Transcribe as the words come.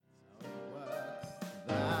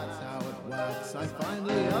wax. I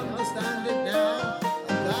finally understand it now.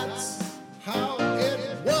 That's how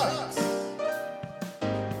it works.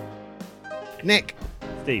 Nick,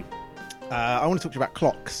 Steve. I want to talk to you about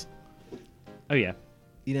clocks. Oh yeah.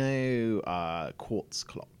 You know, quartz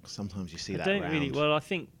clocks. Sometimes you see that I don't around. really. Well, I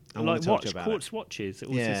think I wanna like talk to you watch about quartz watches. It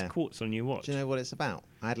always Yeah. says quartz on your watch. Do you know what it's about?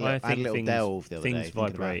 I had a I little, think little things, delve the other day. things thinking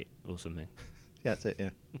about- vibrate or something. Yeah, that's it. Yeah.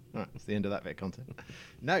 All right, that's the end of that bit of content.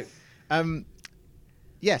 No.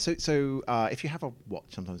 Yeah. So if you have a watch,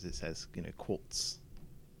 sometimes it says quartz.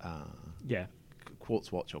 Yeah.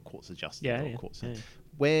 Quartz watch or quartz adjusted Yeah, or yeah, quartz. yeah.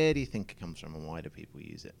 Where do you think it comes from, and why do people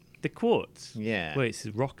use it? The quartz. Yeah. Well, it's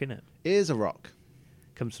a rock, in it. It is a rock.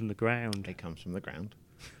 Comes from the ground. It comes from the ground.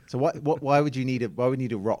 So why would you need why would you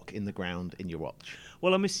need a rock in the ground in your watch?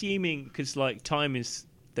 Well, I'm assuming because like time is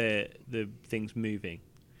the thing's moving,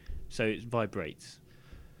 so it vibrates.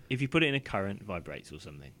 If you put it in a current, it vibrates or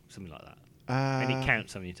something like that. And it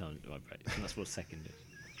counts how many times it vibrates, and that's what a second is.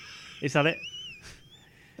 Is that it?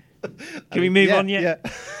 Can we move on yet?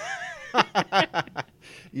 Yeah.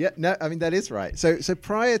 Yeah, no, I mean that is right. So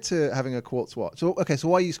prior to having a quartz watch, so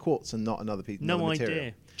why use quartz and not another piece? No material?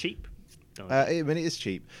 idea. Cheap. I mean, it is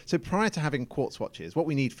cheap. So prior to having quartz watches, what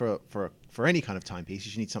we need for any kind of timepiece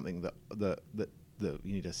is you need something that you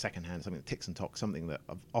need a second hand, something that ticks and tocks, something that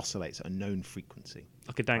oscillates at a known frequency.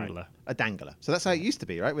 Like a dangler. Right? A dangler. So that's how it used to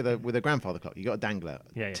be, right? With a grandfather clock, you got a dangler,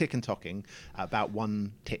 tick and tocking, about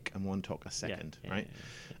one tick and one tock a second, right?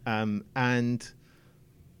 And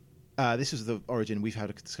this was the origin. We've had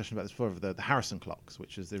a discussion about this before of the Harrison clocks,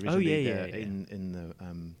 which was originally in the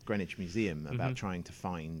Greenwich Museum about trying to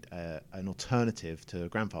find an alternative to a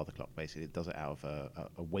grandfather clock. Basically, it does it out of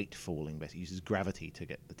a weight falling. Basically, it uses gravity to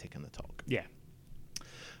get the tick and the tock. Yeah.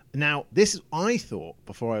 Now, I thought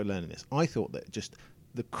before I learned this, I thought that just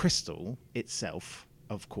the crystal itself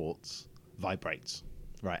of quartz vibrates,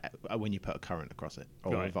 right, when you put a current across it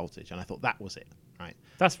or a voltage, and I thought that was it. Right.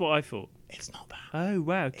 That's what I thought. It's not that. Oh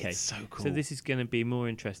wow! Okay. It's so cool. So this is going to be more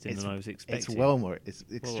interesting than I was expecting. It's well more. It's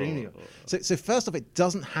extremely. So first off, it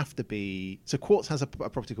doesn't have to be. So quartz has a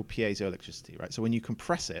property called piezoelectricity, right? So when you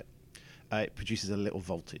compress it, it produces a little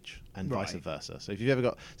voltage, and vice versa. So if you've ever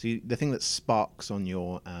got the thing that sparks on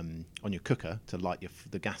your cooker to light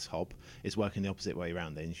the gas hob is working the opposite way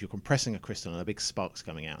around. Then you're compressing a crystal, and a big spark's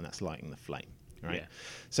coming out, and that's lighting the flame, right? Yeah.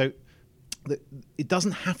 So it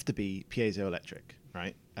doesn't have to be piezoelectric,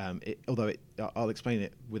 right? Although I'll explain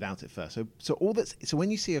it without it first. So when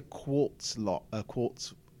you see a quartz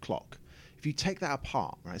clock, if you take that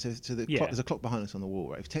apart, right? So clock, there's a clock behind us on the wall,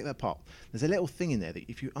 right? If you take that apart, there's a little thing in there that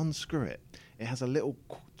if you unscrew it, it has a little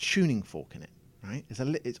tuning fork in it, right?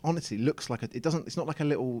 It honestly looks like it's not like a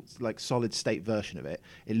little like solid state version of it.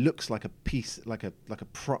 It looks like a piece, like a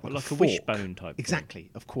wishbone type. Exactly,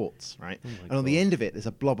 thing. Of quartz, right? Oh and on the end of it, there's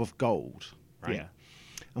a blob of gold, right? Yeah.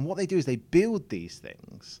 And what they do is they build these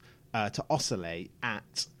things to oscillate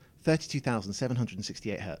at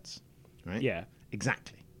 32,768 hertz, right? Yeah.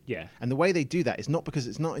 Exactly. Yeah. And the way they do that is not because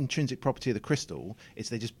it's not intrinsic property of the crystal, it's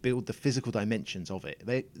they just build the physical dimensions of it.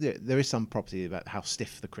 There is some property about how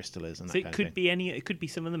stiff the crystal is and so that it kind could of thing. it could be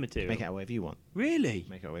some of the material. Make it however you want. Really?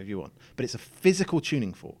 Make it however you want. But it's a physical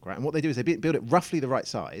tuning fork, right? And what they do is they build it roughly the right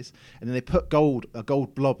size, and then they put a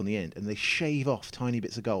gold blob on the end, and they shave off tiny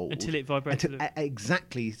bits of gold until it vibrates at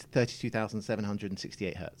exactly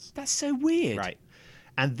 32,768 hertz. That's so weird. Right.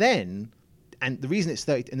 And the reason it's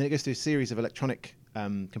 30, and then it goes through a series of electronic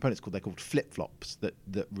components they're called flip-flops that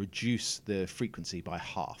reduce the frequency by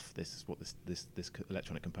half. This is what this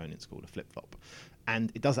electronic component's called, a flip-flop. And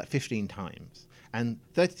it does that 15 times. And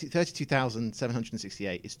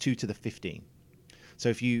 32,768 is 2 to the 15. So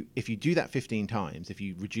if you do that 15 times, if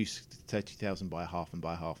you reduce 30,000 by a half and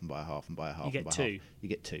by a half and by a half and by a half, you get 2. You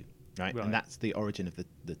get 2. Right? And that's the origin of the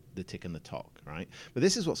tick and the tock, right? But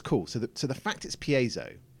this is what's cool. So the fact it's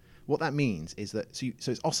piezo, what that means is that so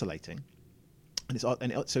it's oscillating. So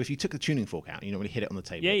if you took the tuning fork out, you normally hit it on the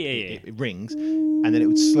table. It rings, and then it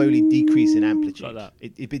would slowly decrease in amplitude. Like that.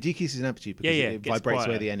 It decreases in amplitude because it vibrates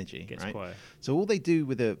away the energy. Gets right? quiet. So all they do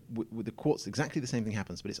with the quartz, exactly the same thing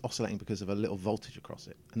happens, but it's oscillating because of a little voltage across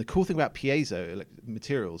it. And the cool thing about piezo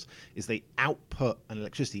materials is they output an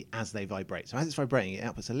electricity as they vibrate. So as it's vibrating, it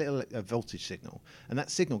outputs a voltage signal, and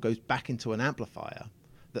that signal goes back into an amplifier.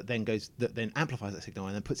 That then amplifies that signal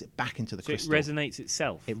and then puts it back into the crystal. So it resonates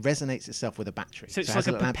itself. It resonates itself with a battery. So it's like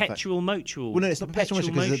a perpetual motion. Well, no, it's not perpetual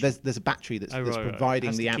motion because there's a battery that's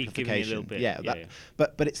providing the Keep giving it a amplification. little bit.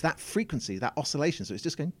 But it's that frequency, that oscillation. So it's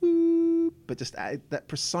just going, whoop, but just at that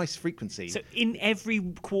precise frequency. So in every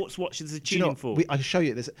quartz watch, there's a Do you know tuning what? fork. I can show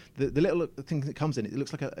you. There's the little thing that comes in. It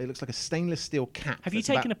looks like a stainless steel cap. Have you that's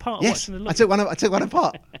taken apart a Yes, watch and looked? I took one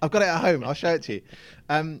apart. I've got it at home. I'll show it to you.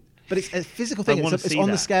 But it's a physical thing. wanna It's see on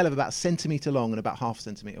the that. scale of about a centimetre long and about half a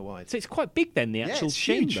centimetre wide. So it's quite big then, the Yeah, actual it's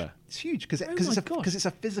huge. chamber. It's huge because Oh my it's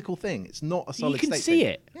a physical thing. It's not a You solid can state see thing.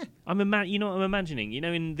 it. Yeah. You know what I'm imagining? You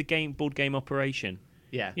know, in the board game Operation,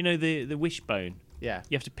 Yeah. you know the wishbone. Yeah.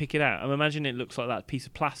 You have to pick it out. I'm imagining it looks like that piece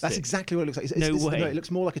of plastic. That's exactly what it looks like. No way. No, it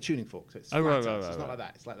looks more like a tuning fork. So it's Oh, right, flatter, right, so it's right, not right. like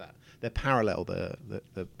that. It's like that. They're parallel,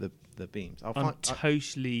 the beams. I'm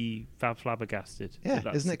totally flabbergasted. Yeah, that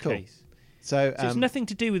that's isn't it the cool? case. So So it's nothing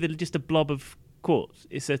to do with just a blob of quartz.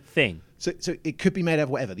 It's a thing. So it could be made out of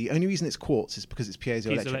whatever. The only reason it's quartz is because it's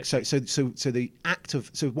piezoelectric.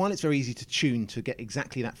 So while it's very easy to tune to get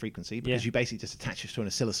exactly that frequency, because Yeah. you basically just attach it to an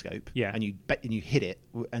oscilloscope, Yeah. and you hit it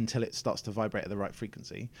until it starts to vibrate at the right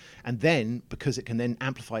frequency, and then because it can then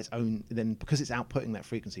amplify its own, then because it's outputting that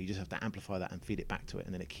frequency, you just have to amplify that and feed it back to it,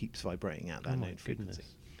 and then it keeps vibrating out that Oh my known frequency.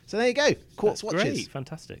 goodness. So there you go, quartz That's watches. great.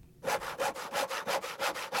 Fantastic.